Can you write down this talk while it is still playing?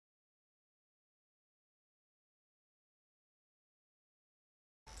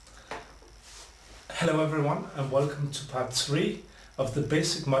Hello everyone and welcome to part 3 of the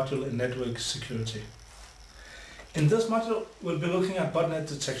basic module in network security. In this module we'll be looking at botnet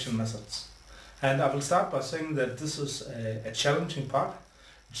detection methods, and I will start by saying that this is a challenging part.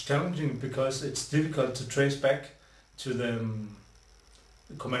 It's challenging because it's difficult to trace back to the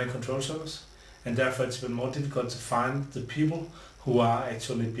command and control servers, and therefore it's even more difficult to find the people who are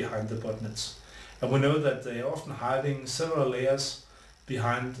actually behind the botnets. And we know that they are often hiding several layers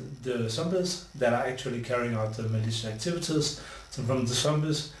behind the zombies that are actually carrying out the malicious activities. So from the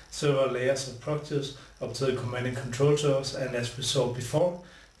zombies, several layers of proxies up to the command and control servers, and as we saw before,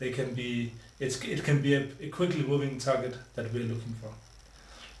 it can be a quickly moving target that we're looking for.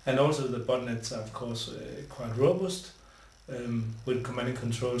 And also the botnets are of course quite robust, with command and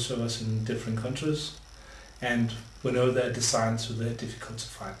control servers in different countries, and we know they're designed so they're difficult to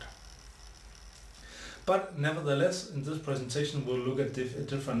find. But nevertheless, in this presentation we'll look at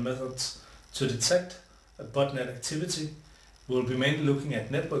different methods to detect a botnet activity. We'll be mainly looking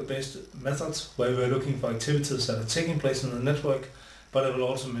at network-based methods where we're looking for activities that are taking place in the network, but I will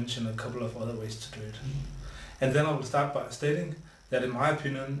also mention a couple of other ways to do it. And then I will start by stating that in my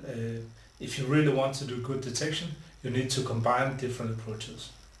opinion, if you really want to do good detection, you need to combine different approaches.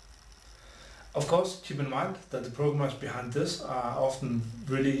 Of course, keep in mind that the programmers behind this are often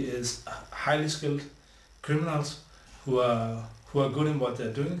really highly skilled criminals who are good in what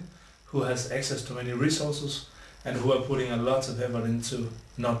they're doing, who has access to many resources, and who are putting a lot of effort into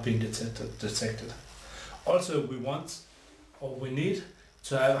not being detected. Also, we need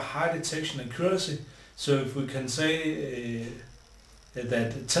to have a high detection accuracy. So if we can say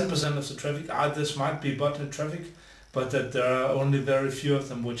that 10% of the traffic, this might be botnet traffic, but that there are only very few of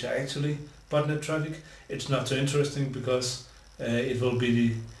them which are actually botnet traffic, it's not so interesting because it will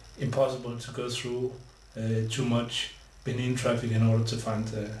be impossible to go through too much benign traffic in order to find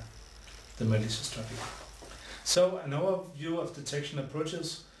the malicious traffic. So an overview of detection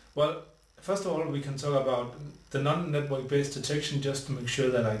approaches. Well, first of all we can talk about the non-network based detection, just to make sure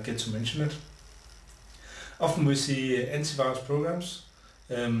that I get to mention it. Often we see antivirus programs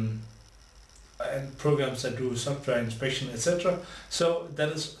and programs that do software inspection, etc. So that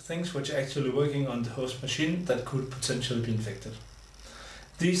is things which are actually working on the host machine that could potentially be infected.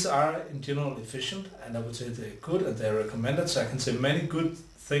 These are in general efficient, and I would say they're good and they're recommended, so I can say many good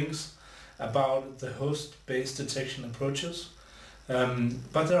things about the host-based detection approaches,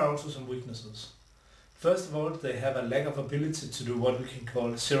 but there are also some weaknesses. First of all, they have a lack of ability to do what we can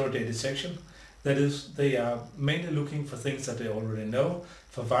call zero-day detection. That is, they are mainly looking for things that they already know,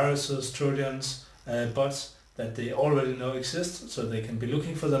 for viruses, trojans, bots that they already know exist, so they can be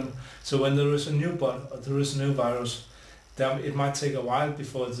looking for them. So when there is a new bot or there is a new virus, it might take a while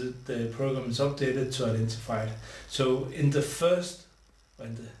before the program is updated to identify it. So in the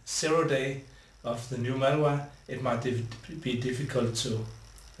 0 day of the new malware, it might be difficult to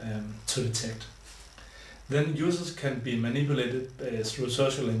detect. Then users can be manipulated through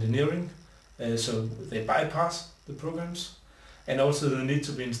social engineering, so they bypass the programs, and also they need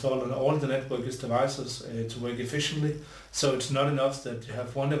to be installed on all the network's devices to work efficiently. So it's not enough that you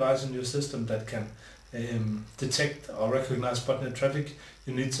have one device in your system that can detect or recognize botnet traffic.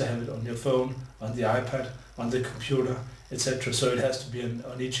 You need to have it on your phone, on the iPad, on the computer, etc. So it has to be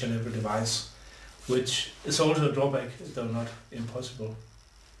on each and every device, which is also a drawback, though not impossible.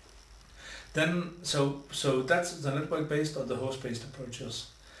 Then, so that's the network-based or the host-based approaches.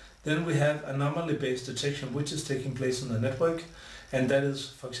 Then we have anomaly-based detection, which is taking place in the network, and that is,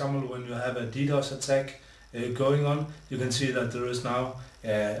 for example, when you have a DDoS attack going on, you can see that there is now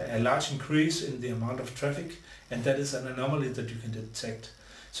a large increase in the amount of traffic, and that is an anomaly that you can detect.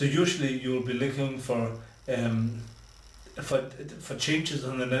 So usually you will be looking for changes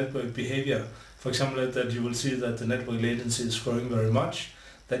in the network behavior. For example, that you will see that the network latency is growing very much,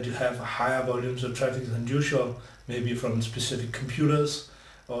 that you have higher volumes of traffic than usual, maybe from specific computers,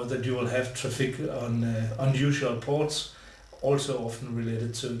 or that you will have traffic on unusual ports, also often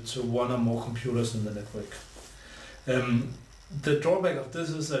related to one or more computers in the network. The drawback of this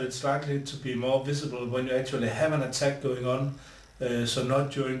is that it's likely to be more visible when you actually have an attack going on, so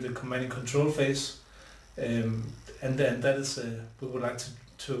not during the command and control phase. And then that is, we would like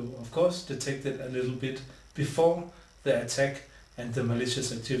to of course detect it a little bit before the attack and the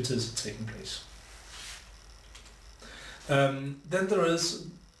malicious activities are taking place. Then there is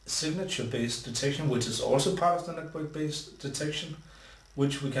signature-based detection, which is also part of the network-based detection,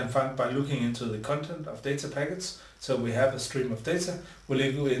 which we can find by looking into the content of data packets. So we have a stream of data,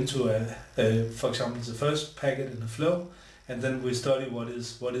 we go into for example the first packet in the flow, and then we study what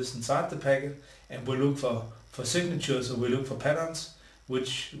is inside the packet, and we look for signatures, or we look for patterns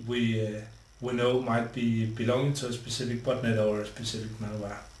which we we know might be belonging to a specific botnet or a specific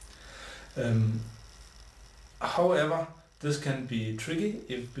malware. However, this can be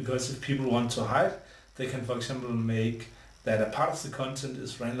tricky because if people want to hide, they can, for example, make that a part of the content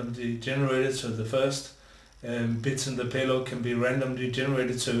is randomly generated, so the first bits in the payload can be randomly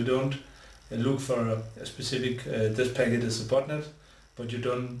generated, so you don't look for a specific this packet is a botnet, but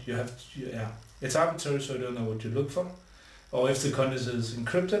it's arbitrary, so you don't know what you look for. Or if the content is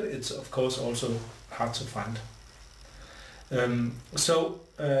encrypted, it's of course also hard to find.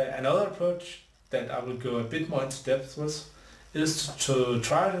 Another approach that I will go a bit more into depth with is to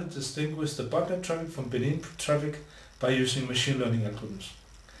try to distinguish the botnet traffic from benign traffic by using machine learning algorithms.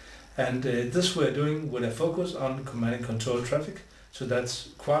 And this we're doing with a focus on command and control traffic, so that's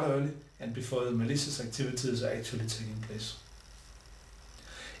quite early and before the malicious activities are actually taking place.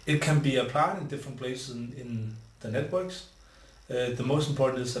 It can be applied in different places in the networks. The most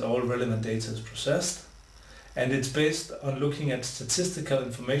important is that all relevant data is processed, and it's based on looking at statistical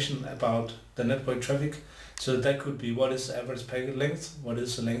information about the network traffic. So that could be what is the average packet length, what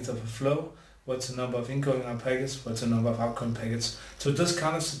is the length of a flow, what's the number of incoming packets, what's the number of outgoing packets. So this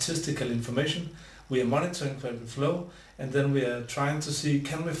kind of statistical information we are monitoring for the flow, and then we are trying to see,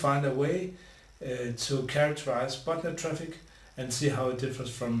 can we find a way to characterize botnet traffic and see how it differs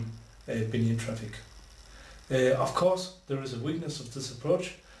from benign traffic. Of course, there is a weakness of this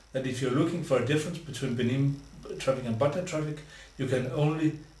approach, that if you're looking for a difference between benign traffic and botnet traffic, you can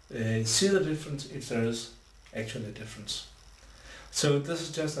only see the difference if there is actually a difference. So this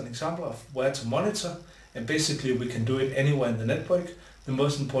is just an example of where to monitor, and basically we can do it anywhere in the network. The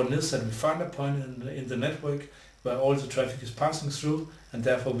most important is that we find a point in the network where all the traffic is passing through, and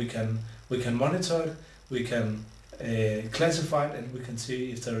therefore we can monitor it, we can classify it, and we can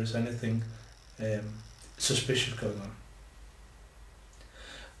see if there is anything suspicious going on.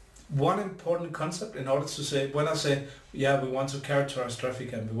 One important concept in order to say, when I say, yeah, we want to characterize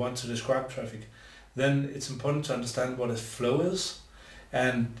traffic and we want to describe traffic, then it's important to understand what a flow is.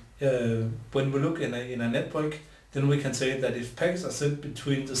 And when we look in a network, then we can say that if packets are sent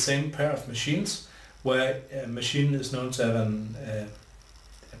between the same pair of machines, where a machine is known to have a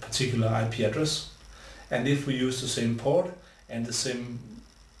particular IP address, and if we use the same port and the same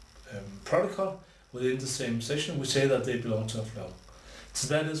protocol within the same session, we say that they belong to a flow. So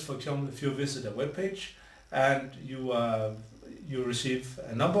that is, for example, if you visit a web page and you receive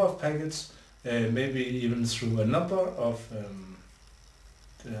a number of packets, maybe even through a number of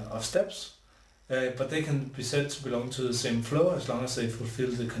steps, but they can be said to belong to the same flow as long as they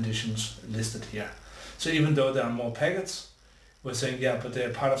fulfill the conditions listed here. So even though there are more packets, we're saying, yeah, but they are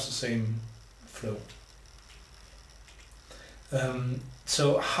part of the same flow.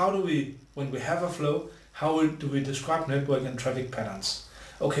 So how do we, when we have a flow, how do we describe network and traffic patterns?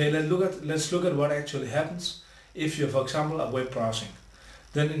 Okay, let's look at what actually happens if you're, for example, a web browsing.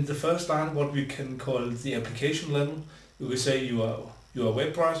 Then in the first line, what we can call the application level, you will say you are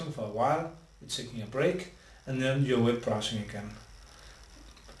web browsing for a while, you're taking a break, and then you're web browsing again.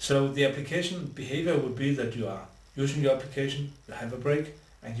 So the application behavior would be that you are using your application, you have a break,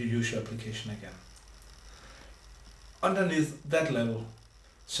 and you use your application again. Underneath that level,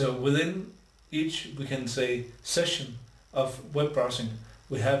 so within each, we can say, session of web browsing,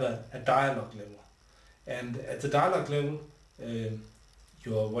 we have a dialog level. And at the dialog level,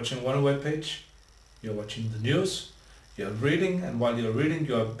 you're watching one web page, you're watching the news, you're reading, and while you're reading,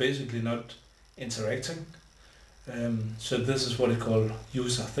 you're basically not interacting. So this is what is called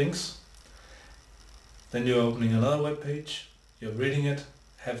user things. Then you're opening another web page, you're reading it,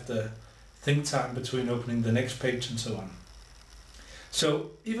 have the think time between opening the next page, and so on.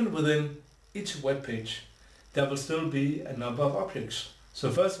 So even within each web page, there will still be a number of objects. So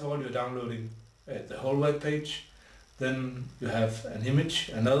first of all, you're downloading the whole web page, then you have an image,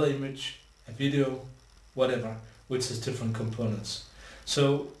 another image, a video, whatever, which has different components.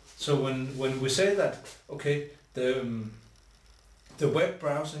 So when we say that, okay, the web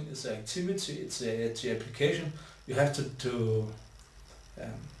browsing is the activity, it's the application, you have to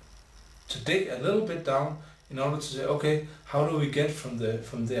dig a little bit down in order to say, okay, how do we get from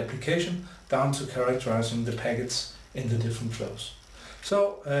the application down to characterizing the packets in the different flows?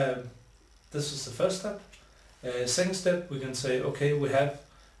 So this is the first step. Second step, we can say, okay, we have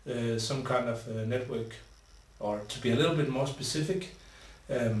some kind of network, or to be a little bit more specific,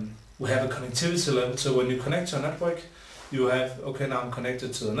 we have a connectivity level. So when you connect to a network, you have, okay, now I'm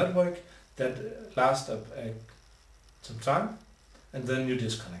connected to the network, that lasts some time, and then you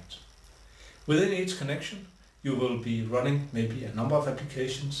disconnect. Within each connection, you will be running maybe a number of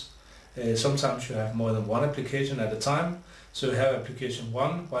applications, Sometimes you have more than one application at a time. So you have application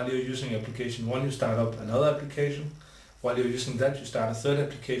 1, while you're using application 1 you start up another application, while you're using that you start a third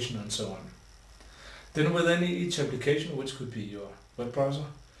application, and so on. Then within each application, which could be your web browser,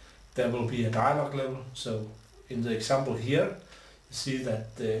 there will be a dialog level. So in the example here, you see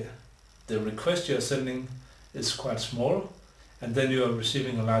that the request you're sending is quite small, and then you are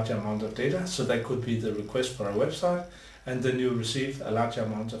receiving a larger amount of data. So that could be the request for a website, and then you receive a larger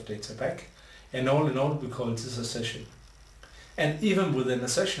amount of data back. And all in all, we call this a session. And even within a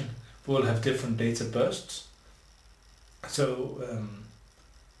session, we will have different data bursts. So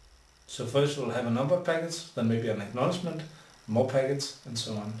first we'll have a number of packets, then maybe an acknowledgement, more packets, and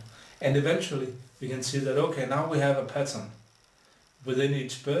so on. And eventually we can see that, okay, now we have a pattern. Within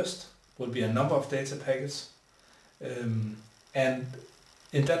each burst will be a number of data packets. And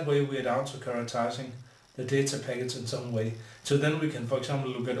in that way we are down to characterizing the data packets in some way. So then we can, for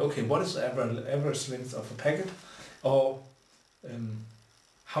example, look at, okay, what is the average length of a packet? Or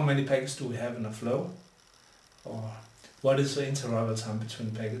how many packets do we have in a flow? Or what is the interval time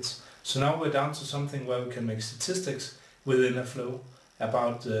between packets? So now we're down to something where we can make statistics within a flow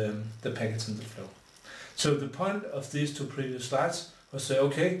about the packets in the flow. So the point of these two previous slides was to say,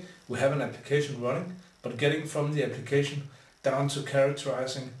 okay, we have an application running, but getting from the application down to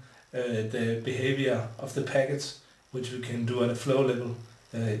characterizing the behavior of the packets, which we can do at a flow level,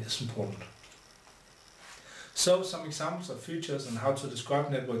 is important. So some examples of features and how to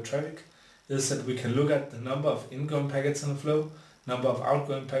describe network traffic is that we can look at the number of incoming packets in a flow, number of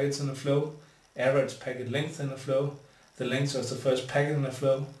outgoing packets in a flow, average packet length in a flow, the length of the first packet in a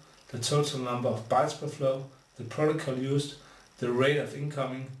flow, the total number of bytes per flow, the protocol used, the rate of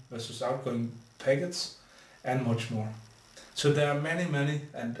incoming versus outgoing packets, and much more. So there are many,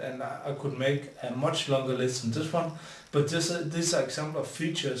 and I could make a much longer list than this one, but these are examples of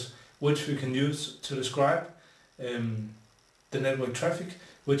features which we can use to describe the network traffic,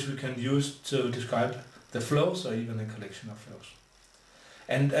 which we can use to describe the flows or even a collection of flows.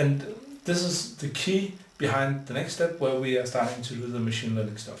 And this is the key behind the next step, where we are starting to do the machine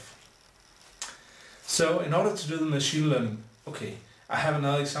learning stuff. So in order to do the machine learning, okay, I have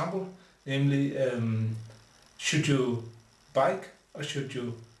another example, namely, should you bike or should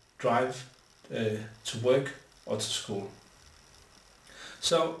you drive to work or to school?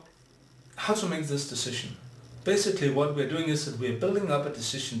 So how to make this decision? Basically what we're doing is that we are building up a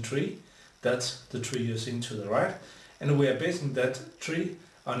decision tree. That's the tree you're seeing to the right, and we are basing that tree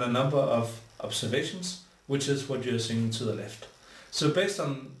on a number of observations, which is what you're seeing to the left. So based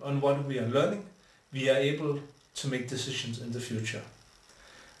on what we are learning, we are able to make decisions in the future.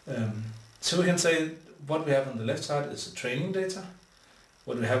 So we can say what we have on the left side is the training data.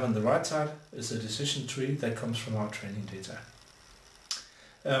 What we have on the right side is a decision tree that comes from our training data.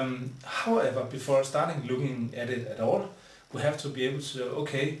 However, before starting looking at it at all, we have to be able to,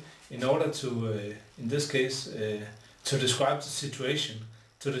 okay, in order to, in this case, to describe the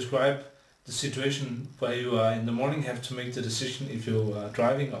situation, where you are in the morning, have to make the decision if you are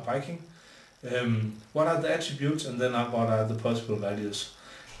driving or biking, what are the attributes, and then what are the possible values.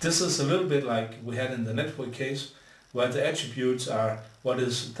 This is a little bit like we had in the network case, where the attributes are what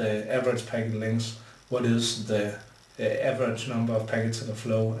is the average packet length, what is the average number of packets in a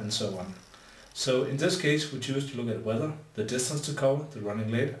flow, and so on. So in this case we choose to look at weather, the distance to cover, the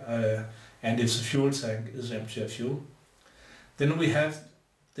running late, and if the fuel tank is empty of fuel. Then we have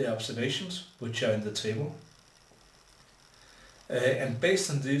the observations, which are in the table. And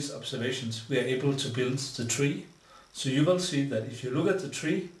based on these observations we are able to build the tree. So you will see that if you look at the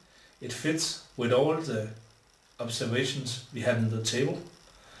tree, it fits with all the observations we had in the table,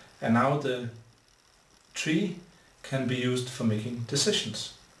 and now the tree can be used for making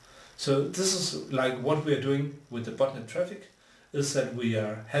decisions. So this is like what we are doing with the botnet traffic, is that we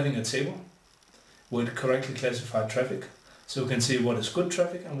are having a table with correctly classified traffic, so we can see what is good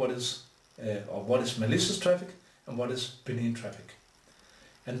traffic and what is malicious traffic and what is benign traffic.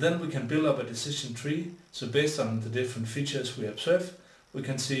 And then we can build up a decision tree. So based on the different features we observe, we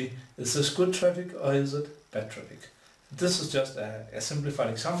can see, is this good traffic or is it bad traffic? This is just a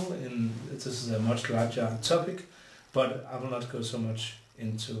simplified example, this is a much larger topic, but I will not go so much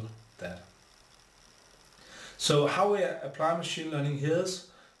into that. So how we apply machine learning here is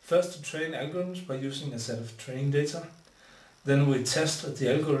first to train algorithms by using a set of training data. Then we test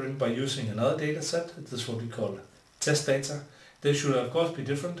the algorithm by using another data set. This is what we call test data. They should of course be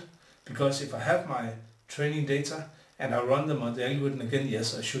different, because if I have my training data and I run them on the algorithm again,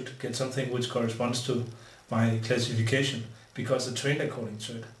 yes, I should get something which corresponds to my classification, because they're trained according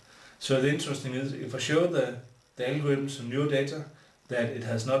to it. So the interesting is, if I show the algorithm some new data, that it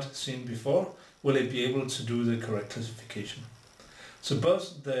has not seen before, will it be able to do the correct classification. So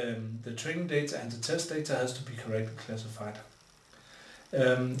both the training data and the test data has to be correctly classified.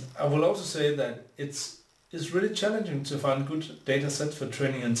 I will also say that it's really challenging to find good data sets for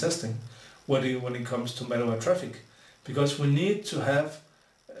training and testing when it comes to malware traffic, because we need to have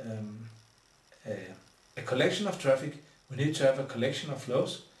a collection of traffic, we need to have a collection of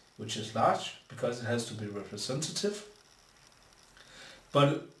flows, which is large because it has to be representative,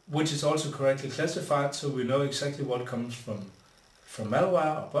 but which is also correctly classified, so we know exactly what comes from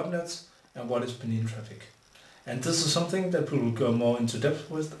malware or botnets and what is benign traffic. And this is something that we will go more into depth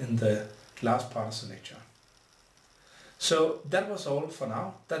with in the last part of the lecture. So that was all for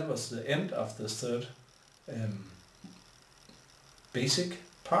now. That was the end of the third basic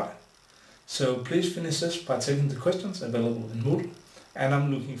part. So please finish this by taking the questions available in Moodle, and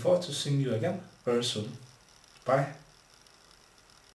I'm looking forward to seeing you again very soon. Bye.